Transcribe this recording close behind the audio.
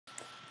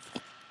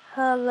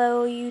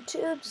Hello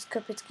YouTube, this is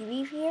Kapitsky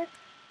Beef here,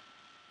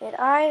 and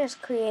I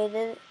just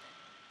created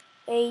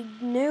a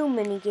new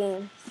mini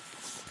game.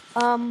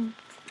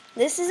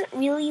 This isn't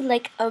really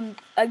like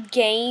a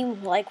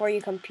game like where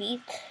you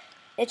compete.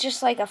 It's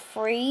just like a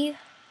free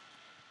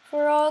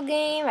for all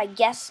game. I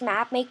guess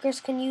map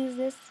makers can use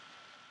this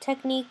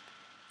technique.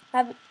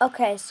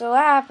 Okay, so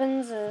what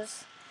happens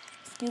is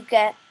you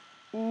get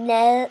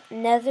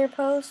nether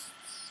posts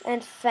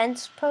and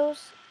fence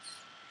posts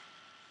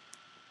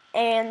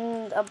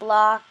and a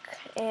block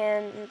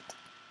and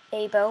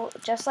a boat,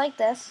 just like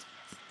this,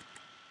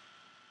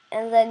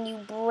 and then you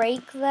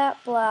break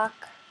that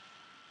block,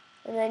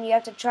 and then you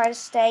have to try to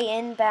stay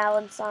in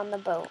balance on the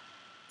boat.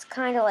 It's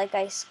kind of like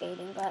ice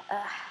skating, but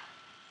I'm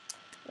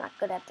not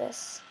good at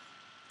this,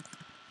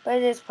 but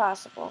it is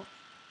possible.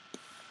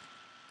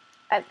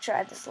 I've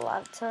tried this a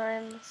lot of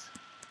times.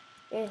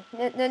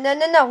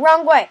 No,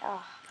 wrong way.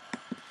 Oh.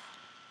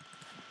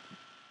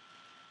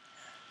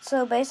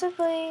 So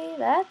basically,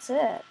 that's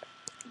it.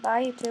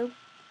 Bye, YouTube.